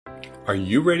Are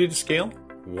you ready to scale?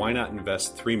 Why not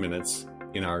invest 3 minutes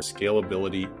in our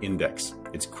Scalability Index?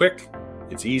 It's quick,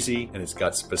 it's easy, and it's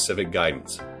got specific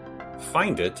guidance.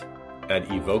 Find it at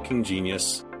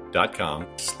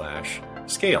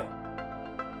evokinggenius.com/scale.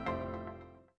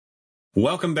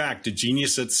 Welcome back to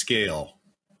Genius at Scale.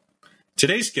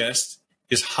 Today's guest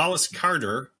is Hollis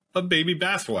Carter of Baby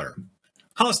Bathwater.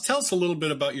 Hollis, tell us a little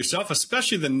bit about yourself,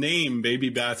 especially the name Baby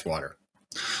Bathwater.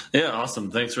 Yeah, awesome.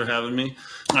 Thanks for having me.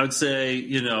 I would say,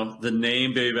 the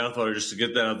name Baby Bathwater, just to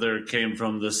get that out there, came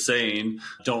from the saying,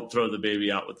 don't throw the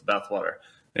baby out with the bathwater.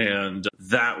 And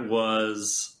that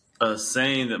was a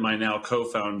saying that my now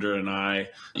co-founder and I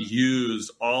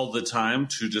use all the time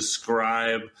to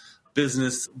describe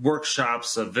business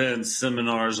workshops, events,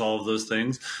 seminars, all of those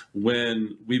things,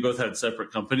 when we both had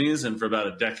separate companies. And for about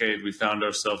a decade, we found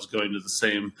ourselves going to the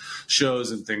same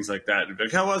shows and things like that. And be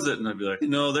like, how was it? And I'd be like,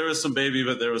 there was some baby,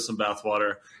 but there was some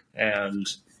bathwater. And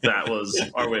that was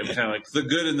our way of kind of like the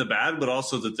good and the bad, but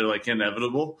also that they're like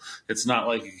inevitable. It's not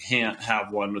like you can't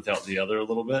have one without the other a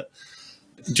little bit.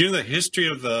 Do you know the history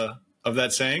of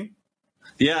that saying?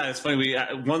 Yeah, it's funny.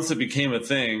 Once it became a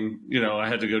thing, I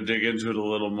had to go dig into it a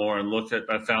little more and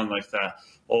I found like that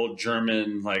old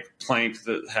German like plank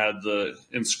that had the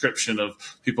inscription of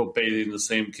people bathing the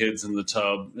same kids in the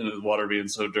tub and the water being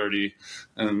so dirty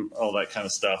and all that kind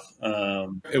of stuff.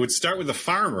 It would start with the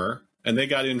farmer, and they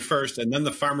got in first, and then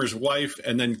the farmer's wife,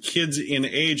 and then kids in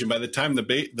age. And by the time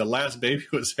the last baby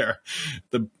was there,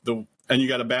 and you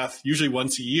got a bath usually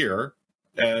once a year,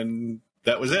 and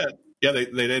that was it. Yeah,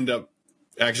 they'd end up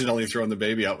accidentally throwing the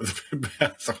baby out with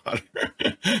bathwater.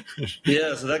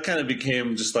 Yeah, so that kind of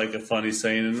became just like a funny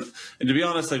saying. And to be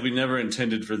honest, like we never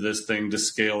intended for this thing to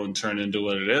scale and turn into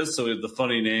what it is. So the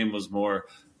funny name was more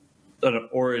an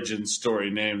origin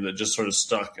story name that just sort of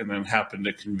stuck and then happened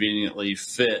to conveniently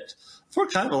fit for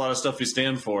kind of a lot of stuff we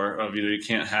stand for. You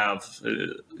can't have,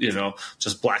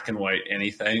 just black and white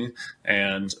anything.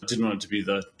 And didn't want it to be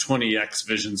the 20X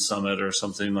Vision Summit or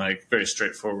something like very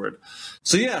straightforward.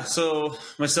 So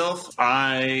myself,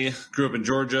 I grew up in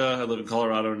Georgia. I live in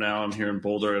Colorado now. I'm here in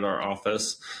Boulder at our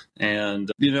office. And,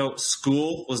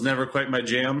 school was never quite my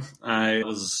jam. I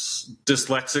was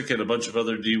dyslexic and a bunch of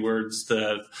other D words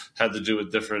that had to do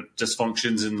with different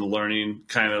dysfunctions in the learning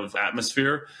kind of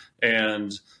atmosphere.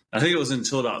 And I think it was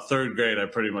until about third grade, I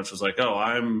pretty much was like,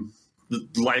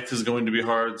 life is going to be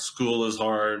hard. School is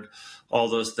hard. All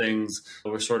those things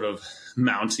were sort of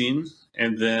mounting.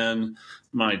 And then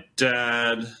my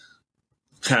dad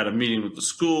had a meeting with the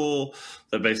school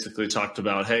that basically talked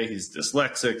about, hey, he's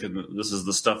dyslexic and this is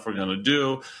the stuff we're going to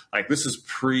do. Like this is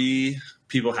pre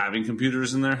people having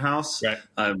computers in their house. Right.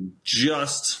 I'm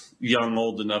just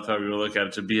old enough, however you look at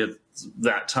it, to be at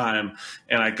that time.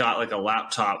 And I got like a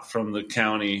laptop from the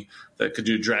county that could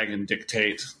do drag and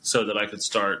dictate so that I could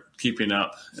start keeping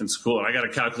up in school. And I got a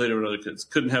calculator when other kids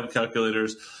couldn't have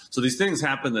calculators. So these things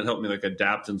happened that helped me like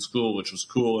adapt in school, which was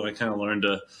cool. And I kind of learned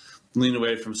to lean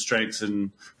into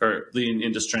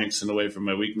strengths and away from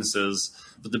my weaknesses.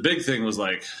 But the big thing was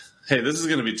like, hey, this is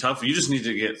going to be tough. You just need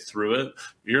to get through it.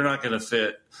 You're not going to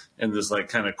fit in this like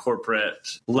kind of corporate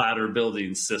ladder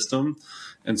building system.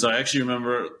 And so I actually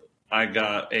remember I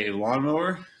got a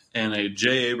lawnmower and a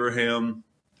J. Abraham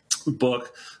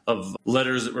book of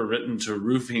letters that were written to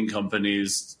roofing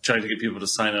companies trying to get people to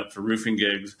sign up for roofing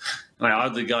gigs. And I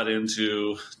oddly got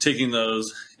into taking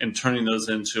those and turning those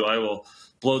into, I will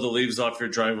blow the leaves off your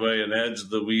driveway and edge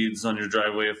the weeds on your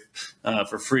driveway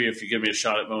for free if you give me a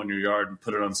shot at mowing your yard and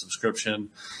put it on subscription.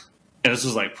 And this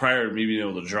was like prior to me being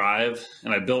able to drive.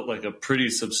 And I built like a pretty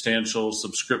substantial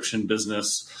subscription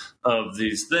business of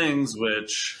these things,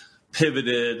 which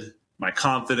pivoted my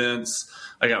confidence.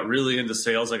 I got really into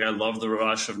sales. Like I love the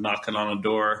rush of knocking on a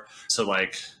door to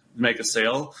like make a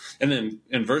sale. And then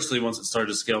inversely, once it started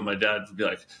to scale, my dad would be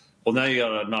like, well, now you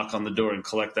got to knock on the door and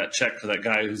collect that check for that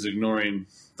guy who's ignoring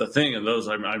the thing. And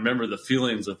I remember the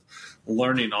feelings of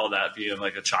learning all that being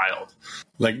like a child.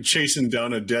 Like chasing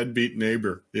down a deadbeat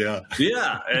neighbor. Yeah.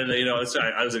 Yeah. And,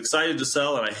 I was excited to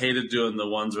sell, and I hated doing the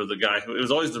ones where it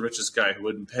was always the richest guy who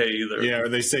wouldn't pay either. Yeah. Or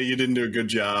they say you didn't do a good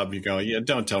job. You go, yeah,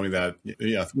 don't tell me that.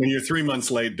 Yeah. When you're 3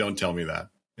 months late, don't tell me that.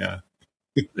 Yeah.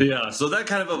 Yeah. So that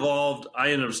kind of evolved.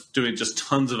 I ended up doing just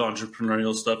tons of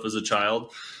entrepreneurial stuff as a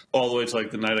child, all the way to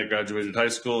like the night I graduated high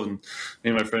school, and me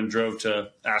and my friend drove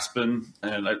to Aspen,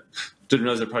 and I didn't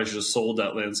realize I probably should have sold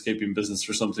that landscaping business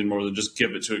for something more than just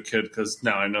give it to a kid, because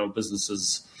now I know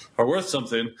businesses are worth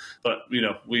something. But,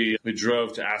 we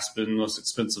drove to Aspen, most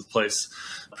expensive place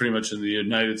pretty much in the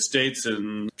United States,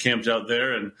 and camped out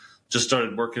there and just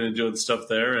started working and doing stuff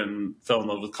there, and fell in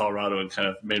love with Colorado and kind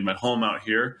of made my home out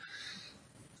here.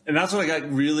 And that's when I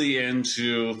got really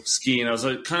into skiing. I was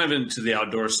kind of into the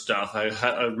outdoor stuff.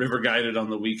 I river guided on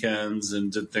the weekends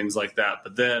and did things like that.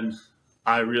 But then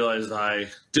I realized I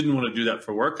didn't want to do that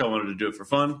for work. I wanted to do it for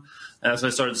fun. And so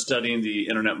I started studying the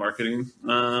internet marketing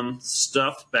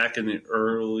stuff back in the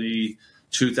early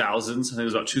 2000s. I think it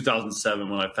was about 2007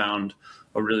 when I found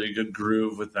a really good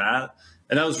groove with that.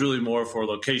 And that was really more for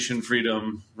location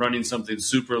freedom, running something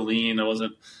super lean. I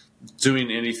wasn't doing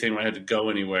anything where I had to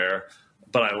go anywhere.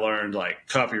 But I learned like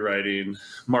copywriting,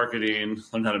 marketing,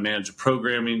 learned how to manage a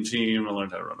programming team. I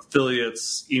learned how to run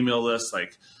affiliates, email lists,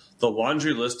 like the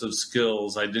laundry list of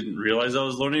skills I didn't realize I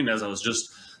was learning as I was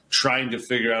just trying to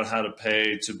figure out how to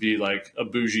pay to be like a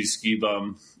bougie ski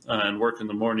bum and work in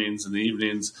the mornings and the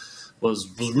evenings was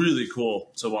really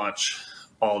cool to watch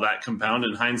all that compound.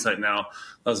 In hindsight now,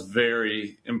 that was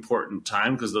very important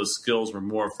time because those skills were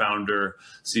more founder,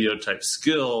 CEO type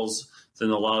skills than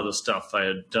a lot of the stuff I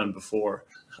had done before.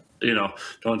 Don't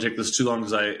want to take this too long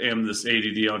because I am this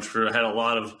ADD entrepreneur. I had a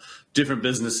lot of different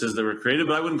businesses that were created,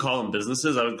 but I wouldn't call them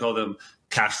businesses. I would call them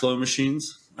cash flow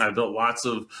machines. I built lots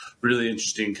of really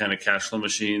interesting kind of cash flow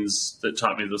machines that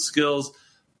taught me those skills,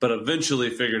 but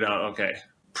eventually figured out, okay,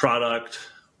 product,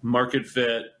 market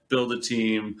fit, build a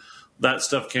team. That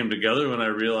stuff came together when I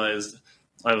realized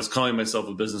I was calling myself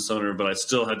a business owner, but I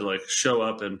still had to like show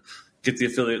up and get the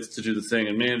affiliates to do the thing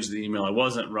and manage the email. I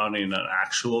wasn't running an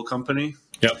actual company.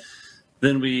 Yep.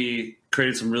 Then we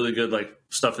created some really good like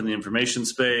stuff in the information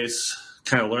space,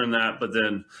 kind of learned that, but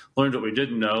then learned what we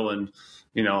didn't know. And,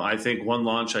 I think one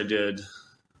launch I did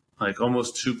like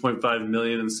almost 2.5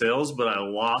 million in sales, but I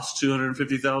lost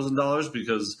 $250,000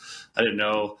 because I didn't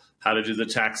know how to do the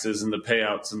taxes and the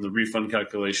payouts and the refund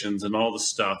calculations and all the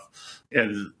stuff.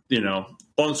 And,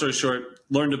 long story short,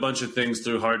 learned a bunch of things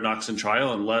through hard knocks and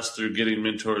trial and less through getting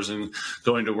mentors and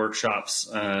going to workshops,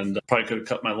 and probably could have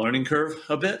cut my learning curve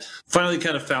a bit. Finally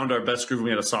kind of found our best groove. We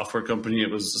had a software company. It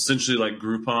was essentially like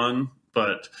Groupon,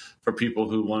 but for people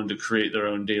who wanted to create their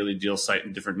own daily deal site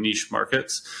in different niche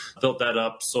markets. Built that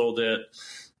up, sold it,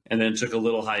 and then took a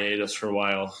little hiatus for a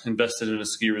while. Invested in a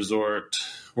ski resort,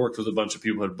 worked with a bunch of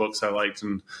people who had books I liked,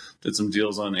 and did some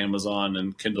deals on Amazon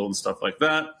and Kindle and stuff like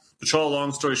that. Which all,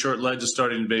 long story short, led to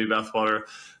starting Baby Bathwater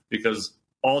because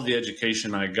all the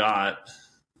education I got,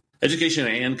 education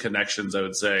and connections, I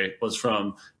would say, was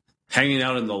from hanging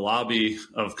out in the lobby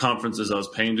of conferences I was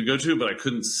paying to go to, but I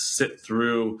couldn't sit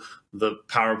through the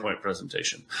PowerPoint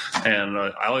presentation. And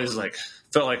I always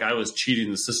felt like I was cheating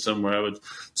the system, where I would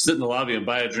sit in the lobby and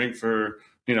buy a drink for,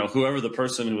 whoever the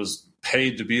person who was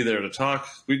paid to be there to talk.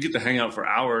 We'd get to hang out for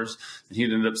hours, and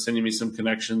he'd end up sending me some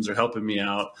connections or helping me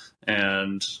out.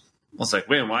 And I was like,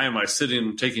 man, why am I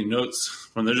sitting taking notes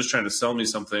when they're just trying to sell me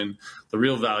something? The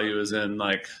real value is in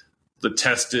like the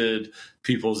tested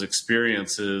people's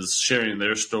experiences, sharing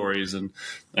their stories and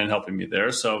helping me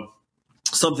there. So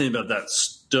something about that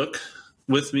stuck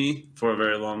with me for a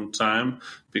very long time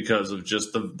because of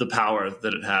just the power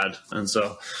that it had. And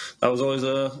so that was always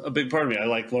a big part of me. I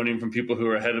like learning from people who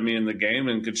are ahead of me in the game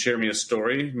and could share me a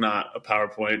story, not a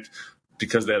PowerPoint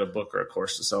because they had a book or a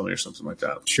course to sell me or something like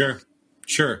that. Sure.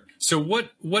 So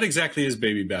what exactly is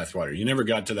Baby Bathwater? You never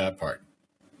got to that part.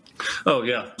 Oh,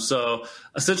 yeah. So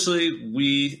essentially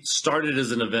we started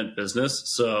as an event business.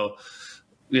 So,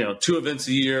 2 events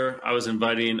a year. I was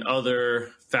inviting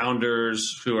other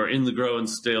founders who are in the grow and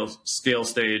scale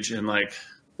stage, and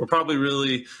we're probably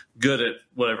really good at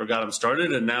whatever got them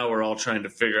started. And now we're all trying to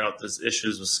figure out these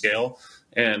issues with scale.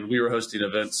 And we were hosting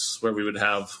events where we would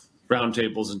have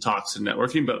roundtables and talks and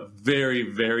networking, but very,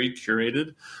 very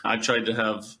curated. I tried to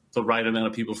have the right amount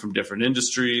of people from different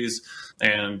industries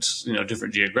and,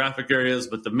 different geographic areas.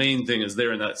 But the main thing is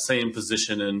they're in that same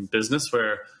position in business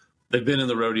where they've been in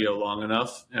the rodeo long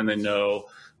enough and they know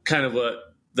kind of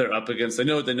what they're up against. They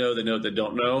know what they know what they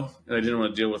don't know. And I didn't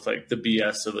want to deal with the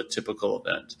BS of a typical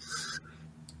event.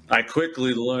 I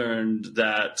quickly learned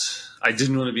that I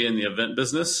didn't want to be in the event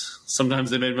business. Sometimes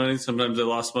they made money, sometimes they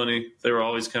lost money. They were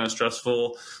always kind of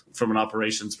stressful from an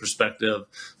operations perspective,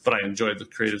 but I enjoyed the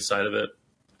creative side of it.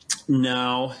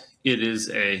 Now it is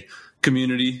a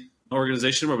community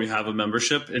organization where we have a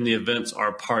membership, and the events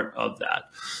are part of that.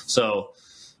 So,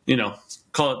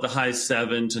 call it the high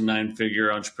 7 to 9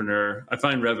 figure entrepreneur. I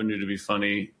find revenue to be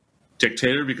funny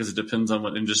dictator because it depends on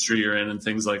what industry you're in and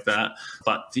things like that.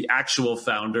 But the actual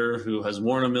founder who has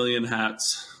worn a million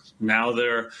hats, now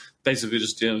they're basically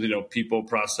just doing, people,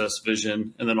 process,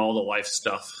 vision, and then all the life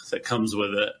stuff that comes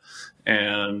with it.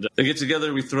 And they get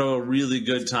together, we throw a really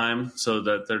good time so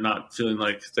that they're not feeling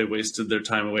like they wasted their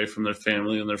time away from their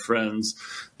family and their friends.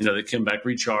 They come back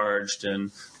recharged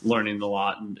and learning a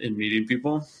lot and meeting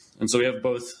people. And so we have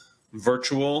both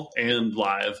virtual and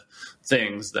live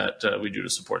things that we do to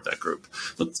support that group.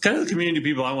 So it's kind of the community of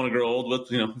people I want to grow old with.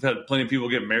 We've had plenty of people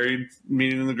get married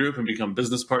meeting in the group and become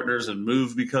business partners and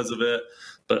move because of it.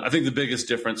 But I think the biggest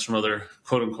difference from other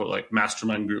quote unquote like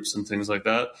mastermind groups and things like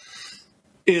that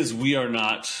is we are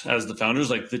not, as the founders,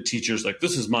 like the teachers, like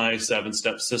this is my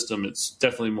 7-step system. It's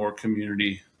definitely more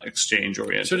community exchange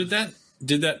oriented. So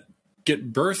did that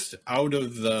get birthed out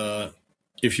of the,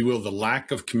 if you will, the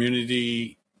lack of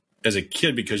community as a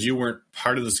kid because you weren't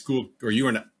part of the school, or you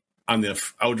weren't on the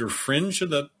outer fringe of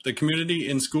the community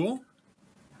in school?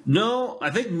 No,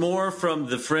 I think more from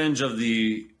the fringe of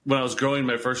when I was growing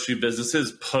my first few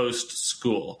businesses post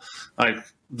school. Like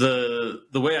the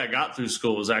way I got through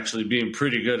school was actually being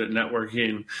pretty good at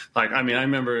networking. Like, I mean, I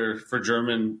remember for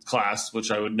German class, which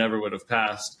I would have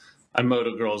passed, I mowed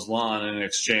a girl's lawn, and in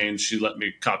exchange, she let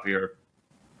me copy her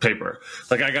paper.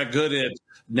 Like, I got good at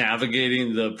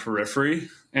navigating the periphery,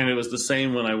 and it was the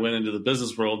same when I went into the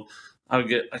business world. I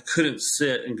couldn't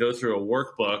sit and go through a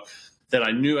workbook that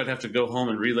I knew I'd have to go home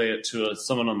and relay it to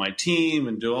someone on my team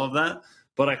and do all of that.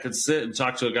 But I could sit and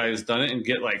talk to a guy who's done it and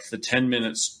get like the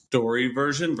 10-minute story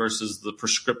version versus the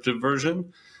prescriptive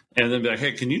version. And then be like,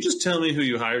 hey, can you just tell me who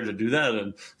you hired to do that?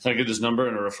 And so I get his number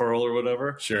and a referral or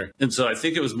whatever. Sure. And so I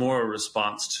think it was more a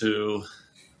response to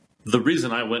the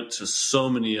reason I went to so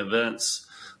many events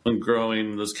when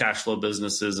growing those cash flow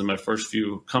businesses in my first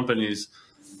few companies.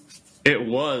 It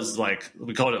was like,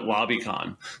 we called it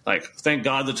LobbyCon. Like, thank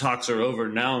God the talks are over.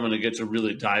 Now I'm going to get to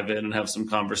really dive in and have some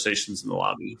conversations in the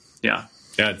lobby. Yeah.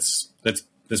 Yeah,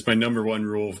 that's my number one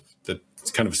rule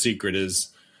that's kind of secret is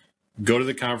go to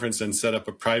the conference and set up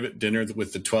a private dinner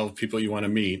with the 12 people you want to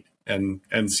meet and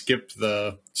skip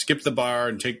the bar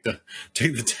and take the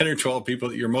 10 or 12 people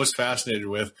that you're most fascinated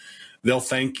with. They'll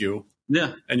thank you.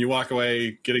 Yeah. And you walk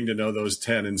away getting to know those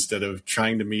 10 instead of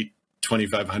trying to meet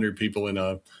 2,500 people in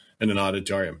an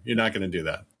auditorium. You're not going to do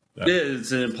that. No.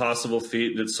 It's an impossible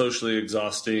feat. It's socially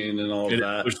exhausting and all of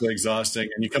that. It's socially exhausting.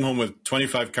 And you come home with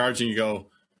 25 cards and you go,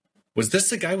 was this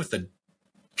the guy with the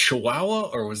Chihuahua,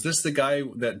 or was this the guy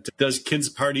that does kids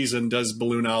parties and does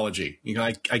balloonology?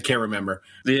 I can't remember.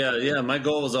 Yeah. My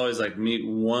goal was always like meet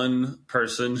one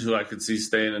person who I could see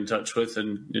staying in touch with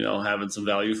and, having some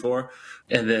value for.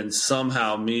 And then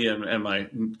somehow me and my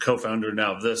co-founder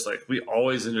now of this, like we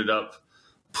always ended up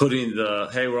putting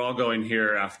hey, we're all going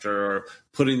here after, or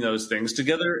putting those things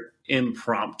together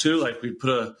impromptu. Like we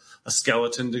put a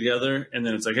skeleton together, and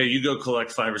then it's like, hey, you go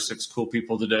collect 5 or 6 cool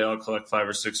people today. I'll collect 5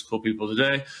 or 6 cool people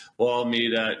today. We'll all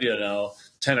meet at,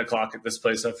 10 o'clock at this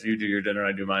place after you do your dinner,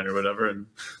 I do mine or whatever. And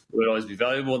it would always be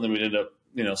valuable. And then we'd end up,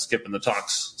 skipping the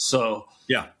talks. So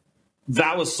yeah,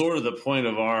 that was sort of the point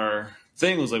of our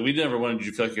thing, was like, we never wanted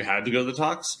you to feel like you had to go to the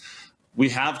talks. We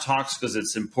have talks because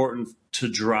it's important to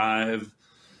drive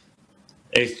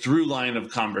a through line of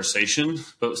conversation.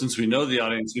 But since we know the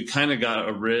audience, we kind of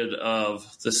got rid of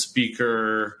the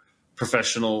speaker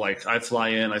professional, like I fly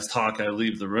in, I talk, I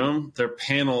leave the room. They're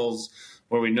panels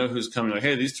where we know who's coming. Like,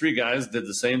 hey, these 3 guys did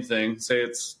the same thing. Say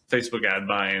it's Facebook ad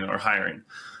buying or hiring.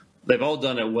 They've all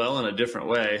done it well in a different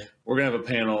way. We're going to have a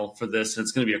panel for this. And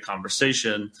it's going to be a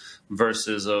conversation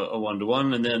versus a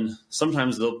one-to-one. And then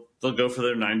sometimes they'll go for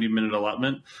their 90-minute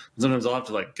allotment. And sometimes I'll have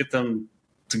to get them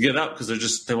to get up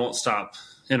because they won't stop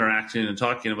interacting and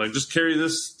talking. I'm like, just carry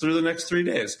this through the next 3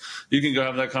 days. You can go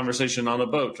have that conversation on a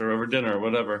boat or over dinner or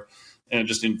whatever. And it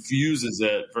just infuses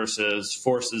it versus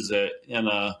forces it in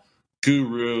a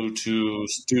guru to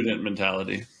student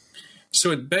mentality.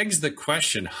 So it begs the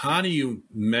question, how do you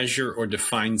measure or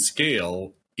define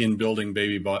scale in building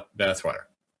baby bathwater?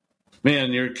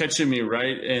 Man, you're catching me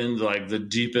right in the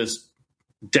deepest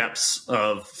depths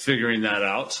of figuring that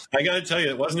out. I got to tell you,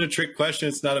 it wasn't a trick question.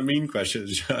 It's not a mean question.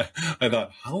 I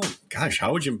thought,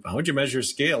 how would you measure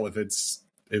scale if it's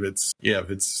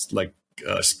like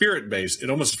spirit based? It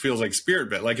almost feels like spirit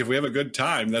based. Like if we have a good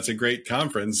time, that's a great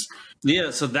conference.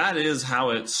 Yeah. So that is how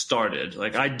it started.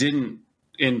 Like I didn't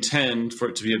intend for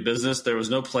it to be a business. There was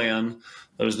no plan.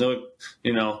 There was no,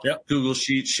 Google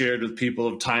Sheet shared with people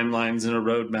of timelines and a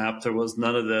roadmap. There was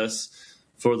none of this.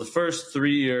 For the first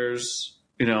 3 years,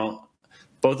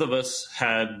 both of us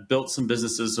had built some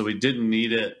businesses, so we didn't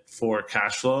need it for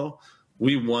cash flow.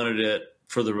 We wanted it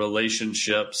for the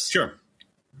relationships. Sure.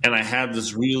 And I had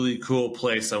this really cool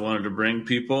place I wanted to bring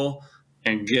people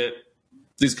and get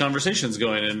these conversations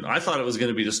going. And I thought it was going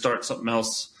to be to start something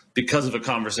else because of a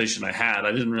conversation I had.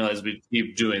 I didn't realize we'd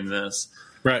keep doing this.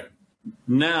 Right.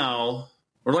 Now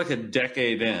we're like a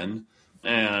decade in,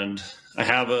 and I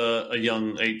have a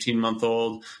young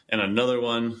 18-month-old and another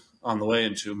one on the way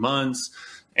in 2 months.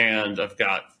 And I've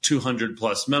got 200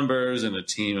 plus members and a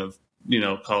team of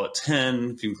call it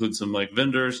 10, if you include some like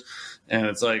vendors. And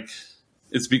it's like,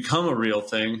 it's become a real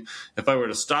thing. If I were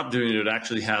to stop doing it, it would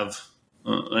actually have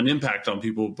an impact on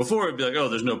people. Before it'd be like, oh,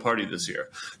 there's no party this year.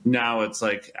 Now it's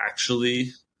like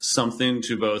actually something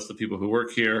to both the people who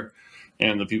work here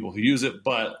and the people who use it.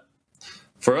 But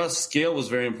for us, scale was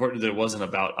very important, that it wasn't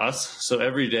about us. So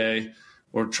every day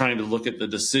we're trying to look at the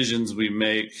decisions we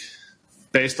make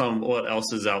based on what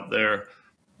else is out there.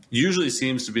 Usually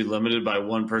seems to be limited by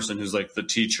one person who's like the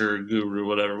teacher, guru,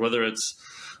 whatever, whether it's,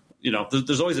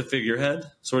 there's always a figurehead.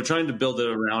 So we're trying to build it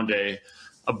around a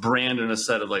brand and a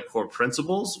set of like core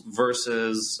principles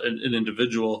versus an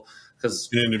individual. Because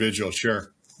an individual,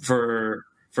 sure. For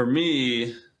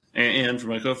me and for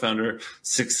my co-founder,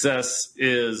 success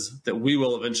is that we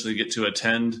will eventually get to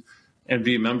attend and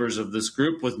be members of this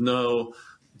group with no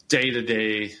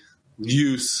day-to-day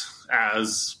use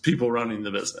as people running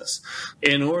the business.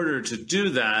 In order to do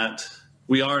that,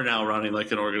 we are now running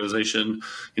like an organization.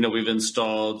 We've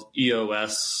installed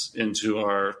EOS into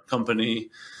our company.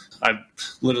 I'm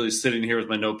literally sitting here with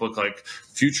my notebook, like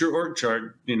future org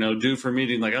chart, due for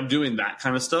meeting. Like I'm doing that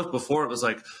kind of stuff. Before it was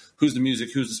like, who's the music,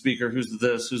 who's the speaker, who's the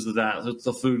this, who's the that, what's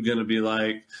the food going to be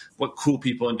like, what cool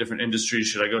people in different industries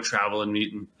should I go travel and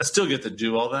meet? And I still get to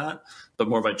do all that, but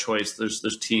more by choice.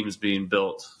 There's teams being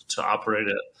built to operate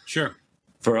it. Sure.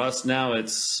 For us now,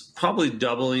 it's probably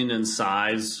doubling in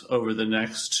size over the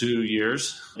next 2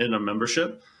 years in a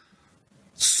membership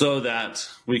so that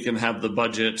we can have the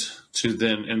budget to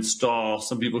then install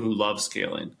some people who love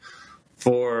scaling.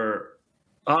 For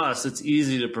us, it's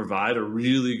easy to provide a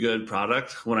really good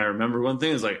product. When I remember one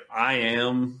thing is like, I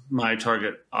am my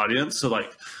target audience. So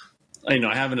like, I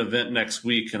have an event next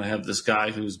week and I have this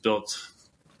guy who's built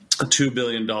a $2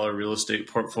 billion real estate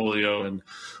portfolio and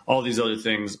all these other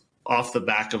things off the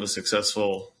back of a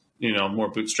successful, more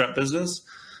bootstrap business.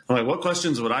 I'm like, what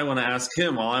questions would I want to ask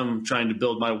him while I'm trying to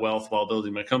build my wealth while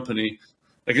building my company?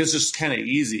 Like, it's just kind of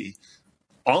easy.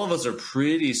 All of us are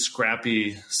pretty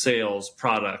scrappy sales,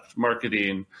 product,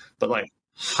 marketing, but like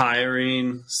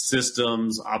hiring,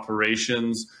 systems,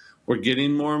 operations, we're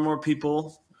getting more and more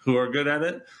people who are good at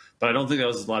it. But I don't think that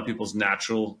was a lot of people's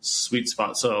natural sweet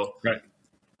spot. So right.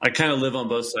 I kind of live on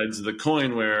both sides of the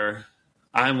coin where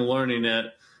I'm learning it,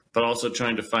 but also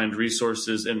trying to find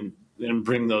resources and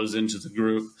bring those into the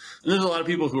group. And there's a lot of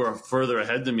people who are further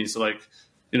ahead than me. So like,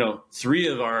 3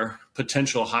 of our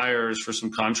potential hires for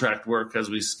some contract work as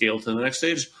we scale to the next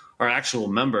stage are actual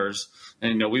members.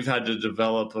 And, we've had to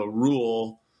develop a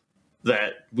rule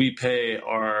that we pay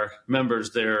our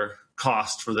members their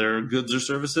cost for their goods or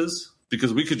services,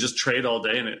 because we could just trade all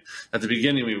day. And at the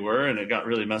beginning we were, and it got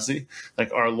really messy.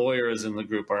 Like our lawyer is in the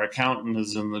group, our accountant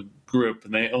is in the group,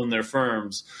 and they own their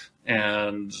firms.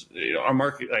 And our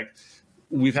market, like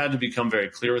we've had to become very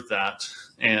clear with that.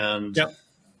 And yep.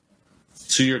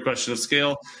 To your question of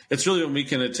scale, it's really when we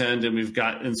can attend and we've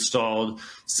got installed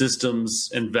systems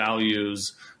and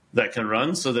values that can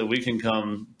run so that we can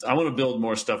come. I want to build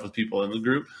more stuff with people in the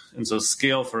group. And so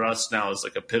scale for us now is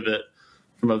like a pivot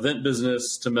from event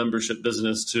business to membership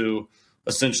business to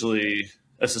essentially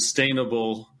a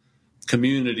sustainable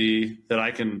community that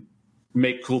I can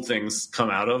make cool things come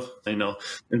out of,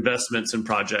 investments and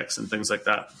projects and things like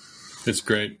that. That's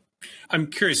great. I'm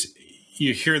curious,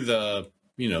 you hear the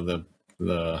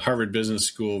Harvard Business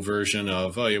School version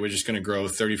of, oh yeah, we're just going to grow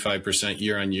 35%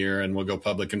 year on year and we'll go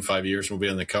public in 5 years. We'll be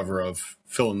on the cover of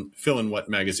fill in what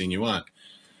magazine you want.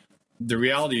 The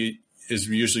reality is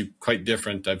usually quite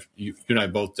different. You and I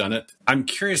both done it. I'm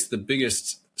curious, the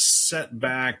biggest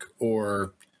setback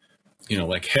or,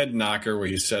 like head knocker where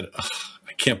you said, oh,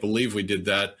 I can't believe we did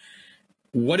that.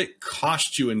 What it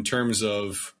cost you in terms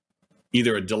of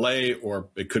either a delay or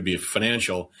it could be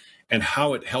financial, and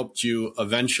how it helped you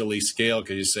eventually scale,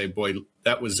 because you say, boy,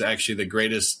 that was actually the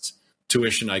greatest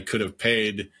tuition I could have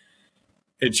paid.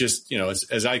 It just,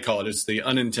 as I call it, it's the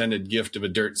unintended gift of a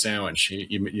dirt sandwich.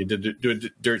 You did do a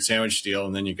dirt sandwich deal,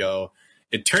 and then you go,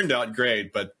 it turned out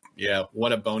great, but yeah,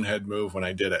 what a bonehead move when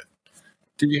I did it.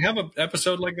 Did you have an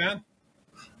episode like that?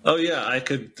 Oh yeah, I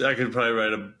could probably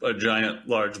write a giant,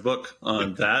 large book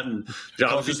on that. And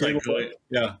I was just like,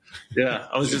 yeah,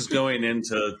 I was just going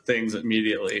into things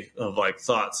immediately of like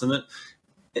thoughts, and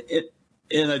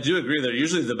and I do agree they're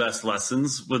usually the best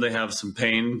lessons when they have some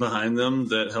pain behind them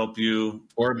that help you,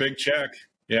 or a big check.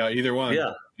 Yeah, either one.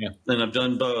 Yeah. And I've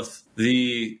done both.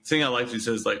 The thing I like to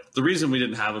say is like the reason we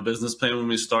didn't have a business plan when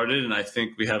we started, and I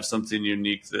think we have something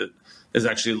unique that is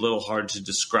actually a little hard to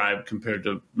describe compared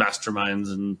to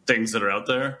masterminds and things that are out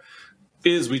there,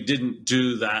 is we didn't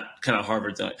do that kind of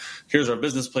Harvard thing. Like, here's our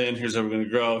business plan. Here's how we're going to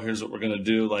grow. Here's what we're going to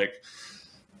do. Like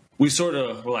we sort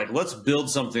of were like, let's build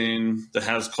something that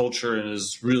has culture and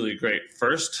is really great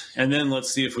first, and then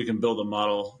let's see if we can build a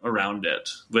model around it,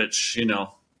 which,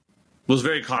 was a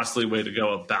very costly way to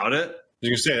go about it.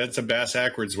 You can say that's a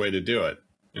bass-ackwards way to do it.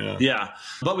 Yeah.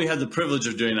 But we had the privilege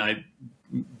of doing it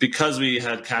because we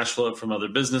had cash flow from other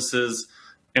businesses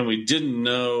and we didn't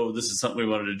know this is something we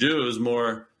wanted to do.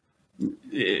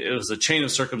 It was a chain of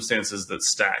circumstances that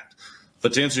stacked.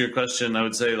 But to answer your question, I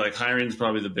would say like hiring is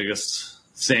probably the biggest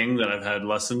thing that I've had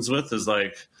lessons with is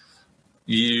like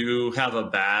you have a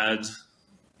bad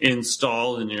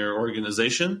install in your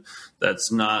organization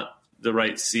that's not the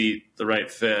right seat, the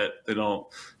right fit. They don't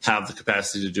have the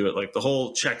capacity to do it. Like the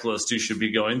whole checklist you should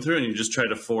be going through and you just try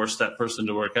to force that person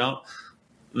to work out.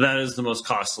 That is the most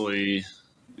costly,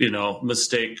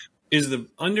 mistake. Is the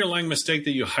underlying mistake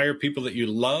that you hire people that you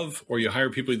love or you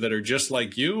hire people that are just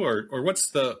like you? Or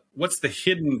what's the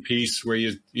hidden piece where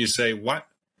you say, what?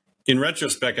 In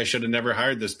retrospect, I should have never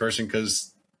hired this person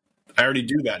because I already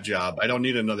do that job. I don't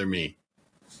need another me.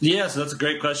 Yeah, so that's a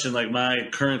great question. Like my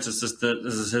current assistant,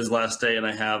 this is his last day, and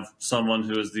I have someone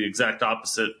who is the exact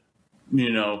opposite,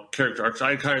 character arc.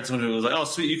 I hired someone who was like, oh,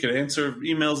 sweet, you can answer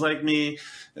emails like me,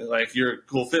 like you're a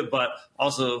cool fit, but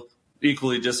also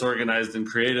equally disorganized and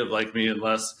creative like me,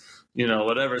 unless,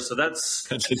 whatever. So that's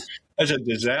a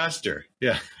disaster.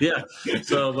 Yeah. Yeah.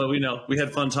 So, but we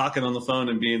had fun talking on the phone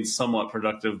and being somewhat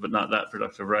productive, but not that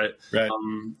productive, right? Right.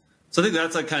 So I think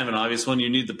that's like kind of an obvious one. You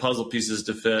need the puzzle pieces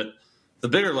to fit. The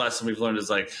bigger lesson we've learned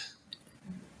is like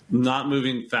not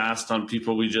moving fast on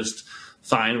people we just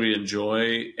find we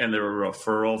enjoy and they're a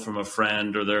referral from a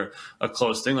friend or they're a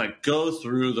close thing. Like go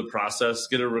through the process,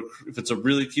 if it's a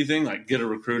really key thing, like get a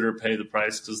recruiter, pay the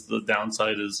price because the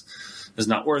downside is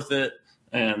not worth it.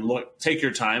 And take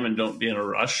your time and don't be in a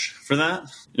rush for that.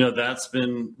 That's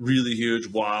been really huge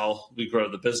while we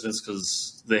grow the business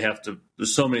because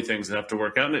there's so many things that have to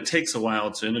work out and it takes a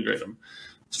while to integrate them.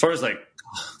 As far as like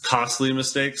costly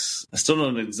mistakes, I still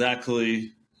don't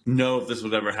exactly know if this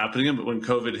would ever happen again, but when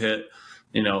COVID hit,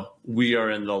 we are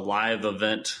in the live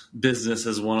event business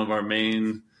as one of our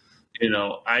main,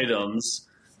 items.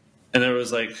 And there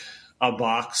was like a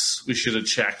box we should have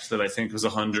checked that I think was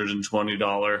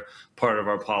 $120 part of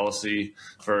our policy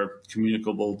for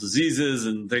communicable diseases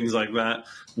and things like that.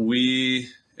 We,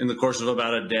 in the course of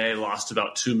about a day, lost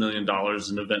about $2 million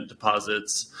in event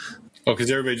deposits. Oh,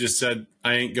 because everybody just said,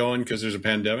 I ain't going because there's a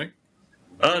pandemic?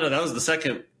 Oh, no, that was the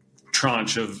second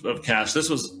tranche of cash.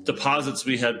 This was deposits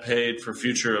we had paid for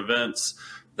future events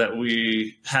that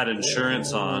we had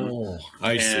insurance on.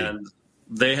 I see. And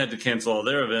they had to cancel all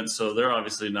their events, so they're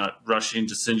obviously not rushing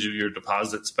to send you your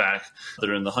deposits back.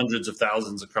 They're in the hundreds of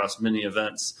thousands across many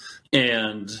events.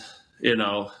 And,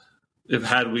 if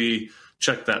had we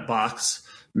checked that box,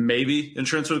 maybe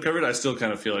insurance would have covered it. I still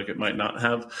kind of feel like it might not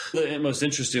have. The most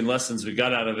interesting lessons we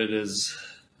got out of it is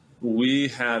we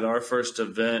had our first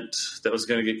event that was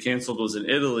going to get canceled was in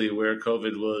Italy where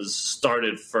COVID was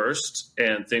started first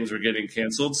and things were getting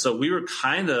canceled. So we were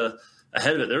kind of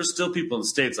ahead of it. There were still people in the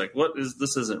States like,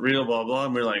 this isn't real, blah, blah.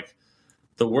 And we're like,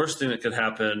 the worst thing that could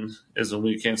happen is when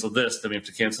we cancel this, then we have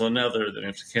to cancel another, then we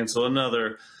have to cancel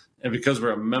another. And because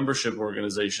we're a membership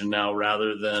organization now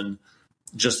rather than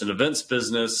just an events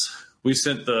business, we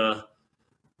sent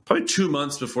probably 2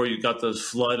 months before you got those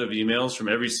flood of emails from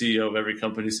every CEO of every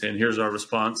company saying, here's our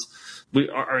response.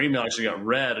 Our email actually got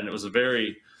read, and it was a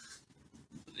very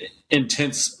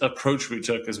intense approach we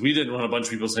took because we didn't want a bunch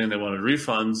of people saying they wanted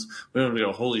refunds. We wanted to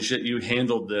go, holy shit, you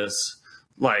handled this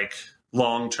like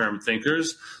long-term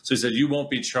thinkers. So he said, you won't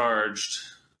be charged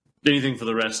anything for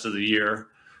the rest of the year.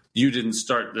 You didn't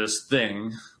start this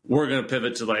thing. We're going to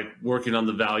pivot to like working on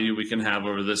the value we can have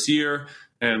over this year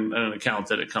and an account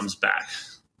that it comes back.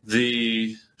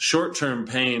 The short-term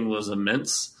pain was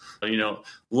immense.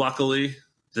 Luckily,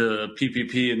 the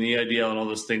PPP and the EIDL and all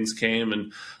those things came,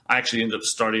 and I actually ended up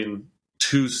starting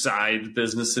 2 side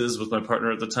businesses with my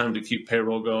partner at the time to keep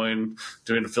payroll going,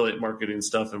 doing affiliate marketing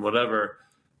stuff and whatever.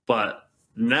 But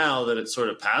now that it's sort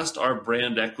of passed, our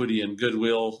brand equity and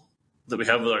goodwill that we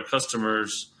have with our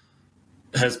customers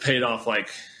has paid off like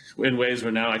in ways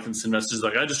where now I can send messages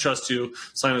like, I just trust you,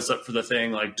 sign us up for the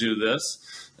thing, like do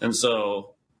this. And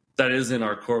so that is in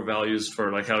our core values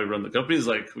for like how we run the company is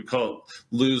like, we call it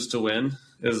lose to win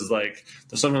is like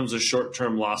sometimes there's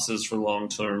short-term losses for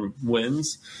long-term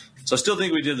wins. So I still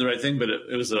think we did the right thing, but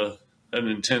it was an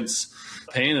intense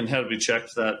pain and had to be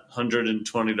checked that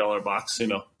 $120 box,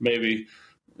 maybe,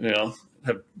 have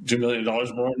 $2 million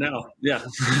more now. Yeah.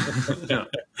 Yeah.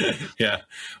 Yeah.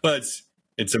 Well,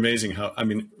 it's amazing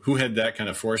who had that kind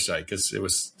of foresight? Because it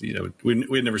was,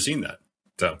 we had never seen that.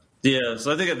 So. Yeah.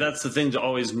 So I think that's the thing to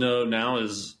always know now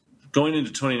is going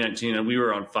into 2019, and we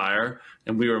were on fire,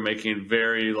 and we were making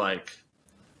very like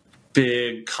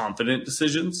big, confident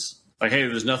decisions. Like, hey,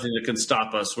 there's nothing that can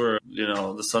stop us. We're,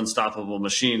 this unstoppable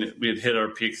machine. We had hit our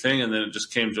peak thing, and then it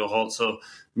just came to a halt. So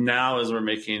now as we're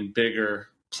making bigger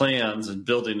plans and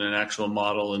building an actual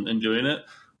model and doing it,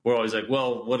 we're always like,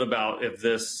 well, what about if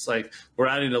this, like, we're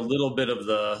adding a little bit of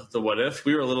the what if.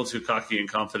 We were a little too cocky and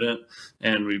confident,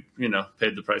 and we,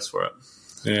 paid the price for it.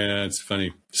 Yeah, it's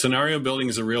funny. Scenario building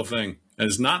is a real thing. And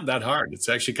it's not that hard. It's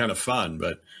actually kind of fun,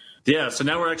 but... Yeah, so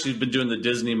now we're actually been doing the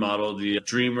Disney model, the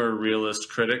dreamer,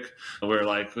 realist, critic, where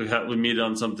like we meet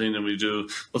on something and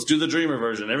let's do the dreamer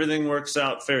version. Everything works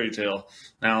out fairy tale.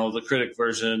 Now the critic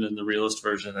version and the realist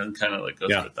version, and kind of like go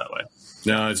through it that way.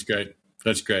 No, that's great.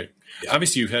 That's great.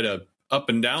 Obviously, you've had a up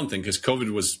and down thing because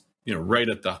COVID was, right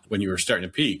at when you were starting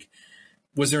to peak.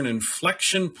 Was there an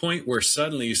inflection point where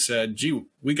suddenly you said, gee,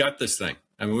 we got this thing?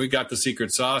 I mean, we got the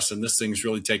secret sauce and this thing's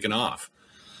really taken off.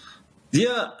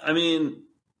 Yeah, I mean...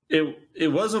 It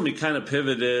was when we kind of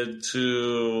pivoted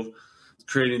to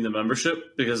creating the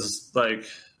membership, because like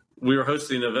we were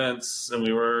hosting events and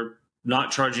we were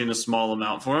not charging a small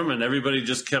amount for them, and everybody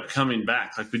just kept coming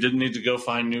back. Like we didn't need to go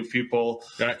find new people.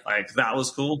 Right. Like that was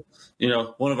cool.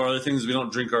 One of our other things is we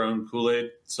don't drink our own Kool-Aid.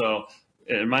 So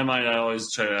in my mind, I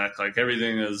always try to act like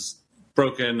everything is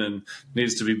broken and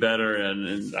needs to be better.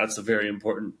 And that's a very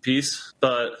important piece.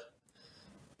 But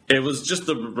it was just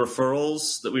the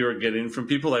referrals that we were getting from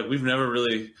people. Like we've never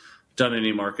really done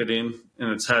any marketing,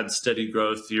 and it's had steady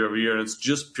growth year over year. And it's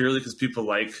just purely because people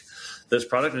like this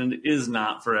product, and it is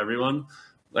not for everyone.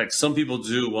 Like some people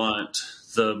do want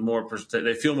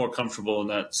they feel more comfortable in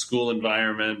that school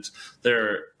environment.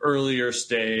 They're earlier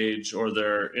stage, or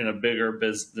they're in a bigger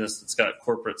business that's got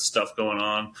corporate stuff going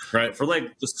on. Right. But for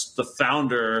like the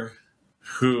founder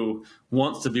who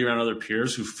wants to be around other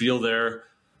peers who feel their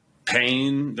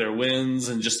pain, their wins,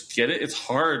 and just get it. It's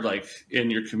hard, like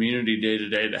in your community day to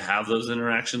day, to have those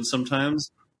interactions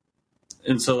sometimes.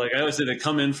 And so, like I always say, they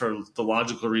come in for the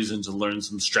logical reason to learn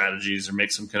some strategies or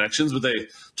make some connections, but they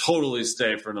totally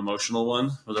stay for an emotional one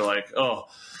where they're like, oh,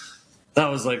 that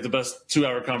was like the best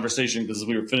 2-hour conversation because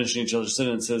we were finishing each other's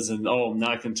sentences, and oh,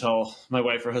 now I can tell my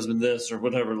wife or husband this or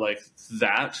whatever. Like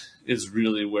that is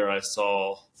really where I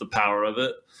saw the power of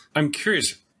it. I'm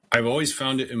curious. I've always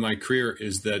found it in my career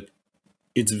is that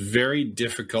it's very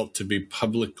difficult to be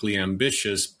publicly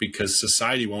ambitious because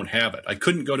society won't have it. I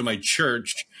couldn't go to my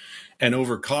church and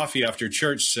over coffee after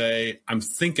church say, I'm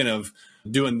thinking of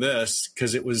doing this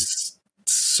because it was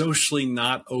socially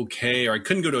not okay. Or I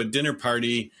couldn't go to a dinner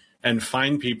party and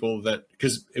find people that,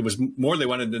 because it was more they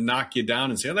wanted to knock you down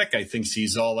and say, oh, that guy thinks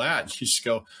he's all that. And you just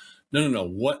go, no.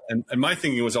 What? And my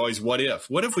thinking was always, what if?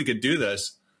 What if we could do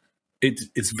this?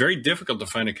 It's very difficult to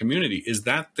find a community. Is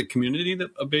that the community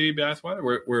of Baby Bathwater?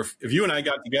 Where if you and I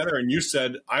got together and you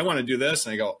said, I want to do this,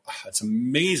 and I go, oh, that's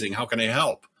amazing. How can I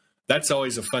help? That's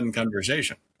always a fun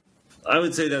conversation. I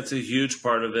would say that's a huge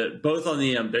part of it, both on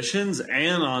the ambitions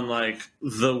and on like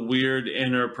the weird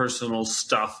interpersonal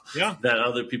stuff that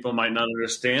other people might not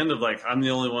understand, of like, I'm the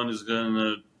only one who's going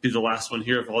to be the last one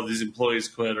here if all these employees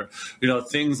quit, or,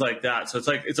 things like that. So it's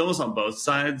like, it's almost on both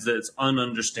sides that it's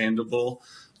ununderstandable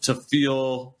to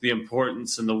feel the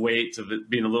importance and the weight of it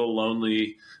being a little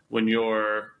lonely when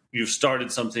you've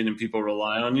started something and people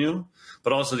rely on you,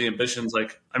 but also the ambitions.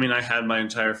 Like, I mean, I had my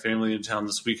entire family in town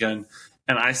this weekend,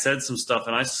 and I said some stuff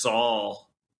and I saw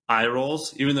eye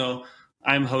rolls, even though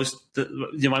I'm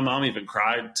my mom even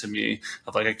cried to me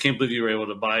of like, I can't believe you were able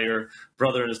to buy your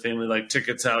brother and his family like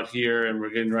tickets out here, and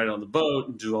we're getting right on the boat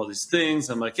and do all these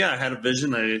things. I'm like, yeah, I had a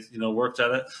vision. I, worked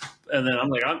at it. And then I'm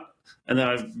like, and then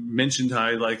I've mentioned how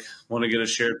I like want to get a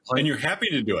shared plane. And you're happy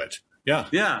to do it. Yeah.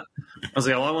 Yeah. I was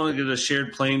like, well, I want to get a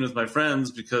shared plane with my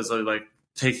friends because I like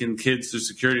taking kids through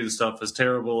security and stuff is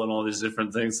terrible and all these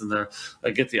different things. And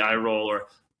I get the eye roll, or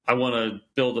I want to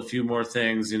build a few more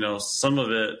things, some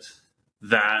of it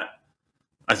that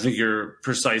I think you're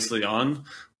precisely on.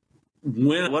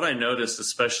 What I noticed,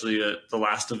 especially at the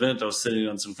last event, I was sitting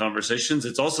on some conversations.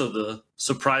 It's also the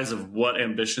surprise of what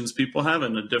ambitions people have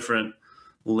in a different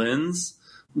lens.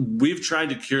 We've tried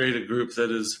to curate a group that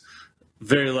is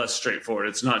very less straightforward.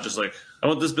 It's not just like, I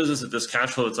want this business at this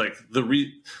cash flow. It's like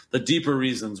the deeper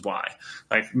reasons why.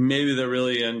 Like maybe they're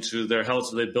really into their health,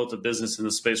 so they built a business in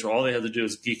the space where all they had to do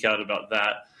is geek out about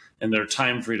that, and their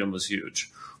time freedom was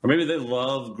huge. Or maybe they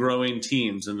love growing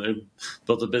teams and they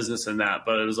built a business in that.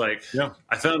 But it was like,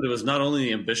 I found it was not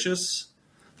only ambitious,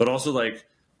 but also like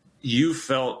you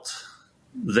felt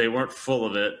they weren't full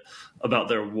of it about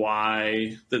their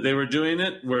why that they were doing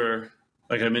it. Where,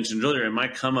 like I mentioned earlier, in my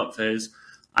come up phase,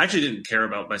 I actually didn't care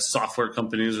about my software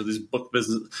companies or these book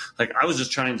business. Like I was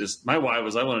just trying to, my why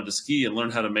was I wanted to ski and learn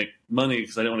how to make money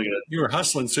because I didn't want to get You were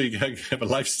hustling so you could have a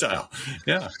lifestyle.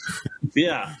 Yeah.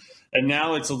 Yeah. And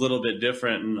now it's a little bit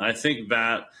different. And I think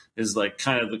that is like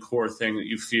kind of the core thing that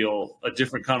you feel a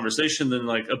different conversation than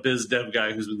like a biz dev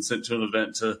guy who's been sent to an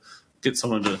event to get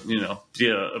someone to, be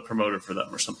a promoter for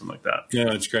them or something like that.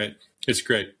 Yeah, it's great. It's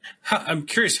great. I'm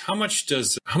curious, how much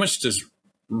does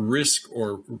risk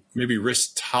or maybe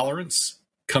risk tolerance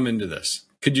come into this?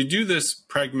 Could you do this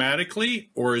pragmatically,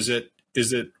 or is it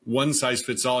one size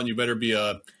fits all and you better be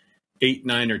a 8,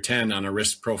 9, or 10 on a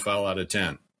risk profile out of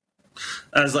 10?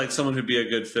 As like someone who'd be a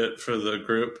good fit for the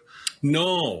group?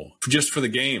 No, just for the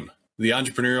game, the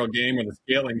entrepreneurial game or the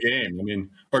scaling game. I mean,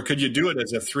 or could you do it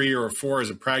as a 3 or a 4 as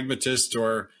a pragmatist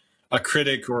or a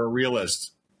critic or a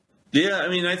realist? Yeah, I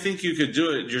mean, I think you could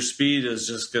do it. Your speed is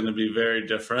just going to be very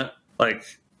different. Like,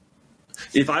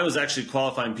 if I was actually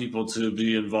qualifying people to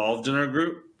be involved in our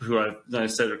group, who I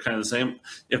said are kind of the same,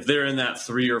 if they're in that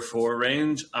 3 or 4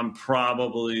 range, I'm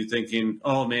probably thinking,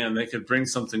 oh man, they could bring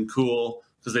something cool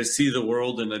because they see the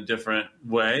world in a different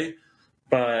way.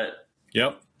 But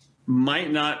yep, they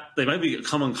might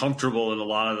become uncomfortable in a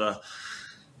lot of the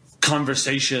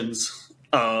conversations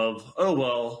of, oh,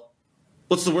 well,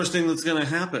 what's the worst thing that's going to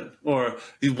happen? Or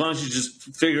why don't you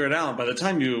just figure it out? By the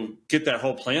time you get that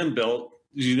whole plan built,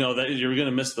 you know that you're going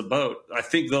to miss the boat. I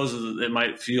think it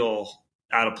might feel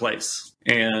out of place.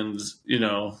 And,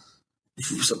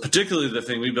 so particularly the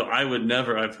thing we built, I've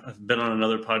been on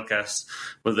another podcast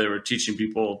where they were teaching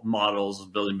people models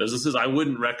of building businesses. I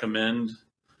wouldn't recommend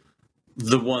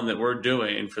the one that we're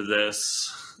doing for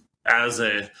this as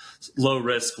a low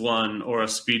risk one or a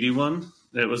speedy one.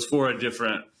 It was for a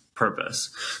different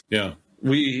purpose. Yeah.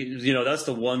 That's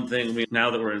the one thing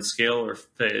now that we're in scaler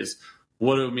phase,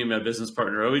 what do me and my business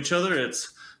partner owe each other?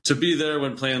 It's to be there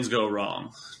when plans go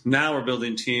wrong. Now we're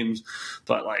building teams,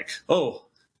 but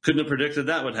couldn't have predicted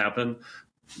that would happen.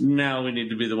 Now we need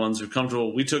to be the ones who are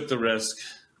comfortable. We took the risk.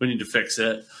 We need to fix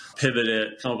it, pivot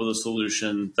it, come up with a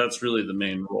solution. That's really the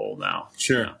main role now.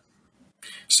 Sure. Yeah.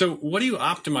 So what do you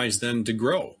optimize then to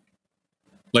grow?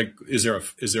 Like, is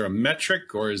there a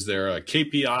metric, or is there a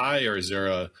KPI, or is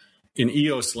there in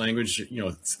EOS language,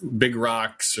 big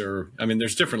rocks,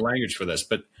 there's different language for this,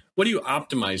 but what do you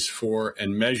optimize for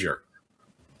and measure?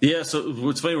 Yeah, so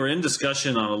it's funny, we're in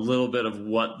discussion on a little bit of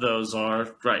what those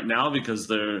are right now because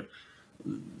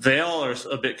they all are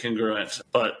a bit congruent.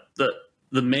 But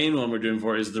the main one we're doing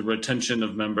for is the retention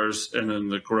of members, and then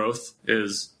the growth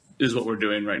is what we're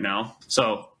doing right now.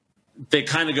 So they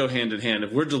kind of go hand in hand.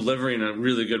 If we're delivering a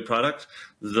really good product,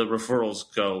 the referrals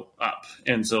go up.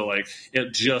 And so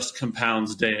it just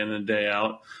compounds day in and day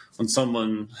out. When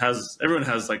everyone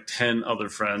has 10 other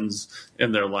friends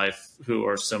in their life who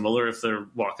are similar if they're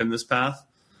walking this path.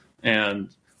 And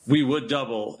we would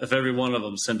double if every one of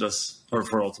them sent us a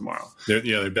referral tomorrow.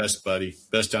 Their best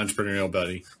entrepreneurial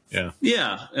buddy. Yeah.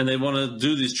 Yeah. And they want to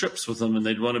do these trips with them, and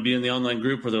they'd want to be in the online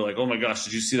group where they're like, oh my gosh,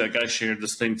 did you see that guy shared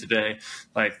this thing today?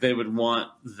 They would want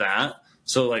that.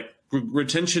 So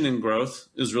retention and growth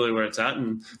is really where it's at.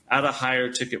 And at a higher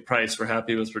ticket price, we're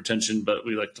happy with retention, but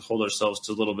we like to hold ourselves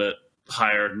to a little bit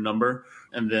higher number.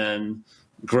 And then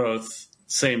growth,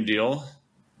 same deal.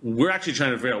 We're actually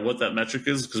trying to figure out what that metric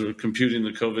is because we're computing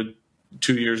the COVID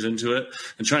 2 years into it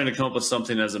and trying to come up with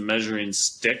something as a measuring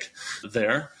stick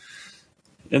there.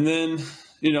 And then,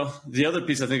 the other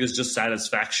piece I think is just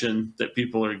satisfaction that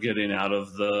people are getting out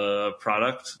of the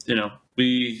product.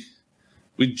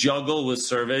 We juggle with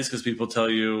surveys because people tell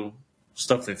you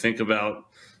stuff they think about,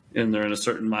 and they're in a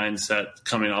certain mindset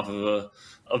coming off of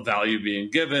a value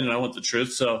being given, and I want the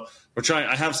truth. So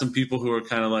I have some people who are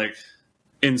kind of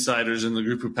insiders in the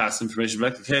group who pass information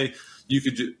back, hey,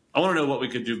 I want to know what we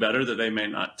could do better that they may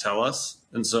not tell us.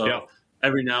 And so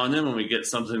every now and then when we get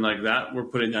something like that, we're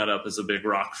putting that up as a big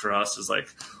rock for us. Is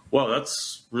well,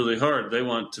 that's really hard. They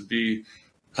want to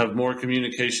have more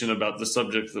communication about the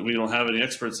subject that we don't have any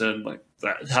experts in.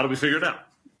 That. How do we figure it out?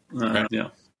 Yeah,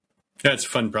 it's a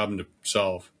fun problem to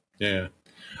solve. Yeah,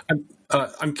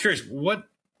 I'm curious. What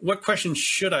question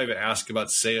should I have asked about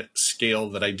scale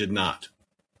that I did not?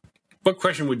 What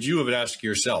question would you have asked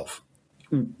yourself?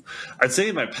 I'd say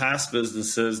in my past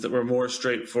businesses that were more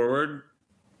straightforward,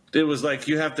 it was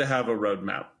you have to have a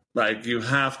roadmap. You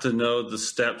have to know the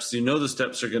steps. The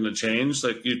steps are going to change.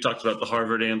 You talked about the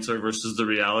Harvard answer versus the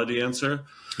reality answer.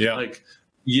 Yeah.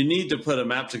 You need to put a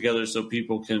map together so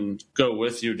people can go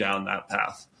with you down that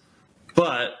path.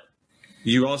 But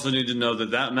you also need to know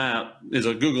that map is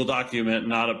a Google document,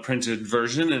 not a printed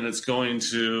version, and it's going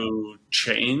to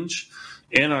change.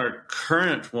 In our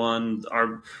current one,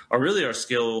 our really our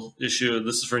scale issue,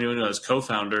 this is for anyone who has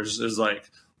co-founders, is like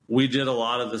we did a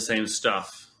lot of the same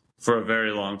stuff for a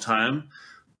very long time.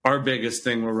 Our biggest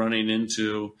thing we're running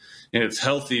into, and it's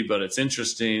healthy, but it's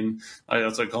interesting,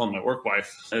 that's what I call my work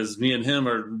wife, is me and him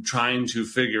are trying to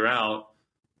figure out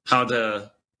how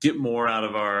to get more out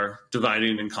of our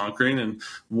dividing and conquering, and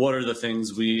what are the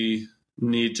things we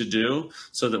need to do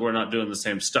so that we're not doing the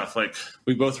same stuff. Like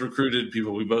we both recruited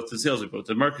people, we both did sales, we both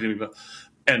did marketing,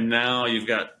 and now you've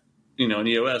got, in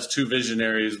EOS, 2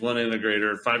 visionaries, 1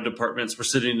 integrator, 5 departments. We're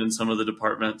sitting in some of the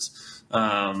departments.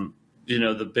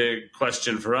 The big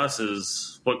question for us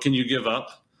is what can you give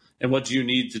up and what do you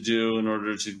need to do in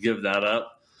order to give that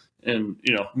up? And,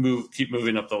 keep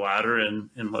moving up the ladder and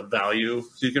what value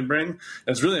you can bring. And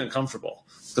it's really uncomfortable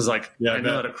because I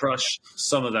know how to crush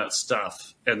some of that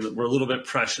stuff. And we're a little bit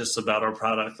precious about our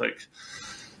product. Like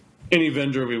any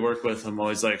vendor we work with, I'm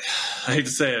always like, I hate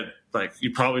to say it, like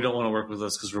you probably don't want to work with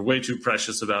us because we're way too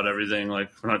precious about everything. Like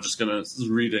we're not just going to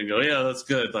read it and go, yeah, that's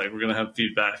good. Like we're going to have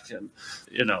feedback. And,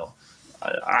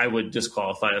 I would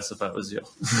disqualify us if I was you.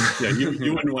 Yeah,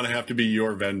 you wouldn't want to have to be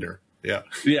your vendor. Yeah.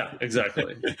 Yeah,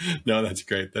 exactly. No, that's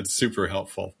great. That's super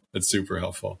helpful.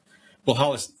 Well,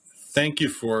 Hollis, thank you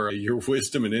for your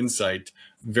wisdom and insight.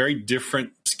 Very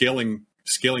different scaling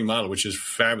model, which is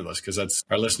fabulous because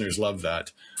our listeners love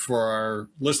that. For our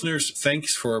listeners,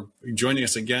 thanks for joining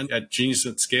us again at Genius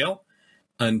at Scale.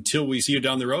 Until we see you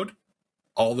down the road,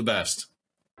 all the best.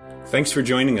 Thanks for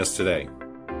joining us today.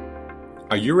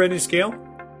 Are you ready to scale?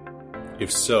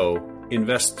 If so,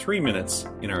 invest 3 minutes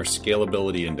in our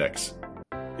Scalability Index.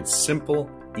 It's simple,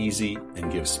 easy,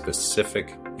 and gives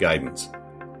specific guidance.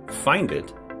 Find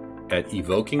it at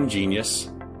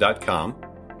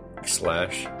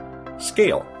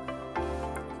evokinggenius.com/scale.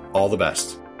 All the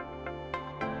best.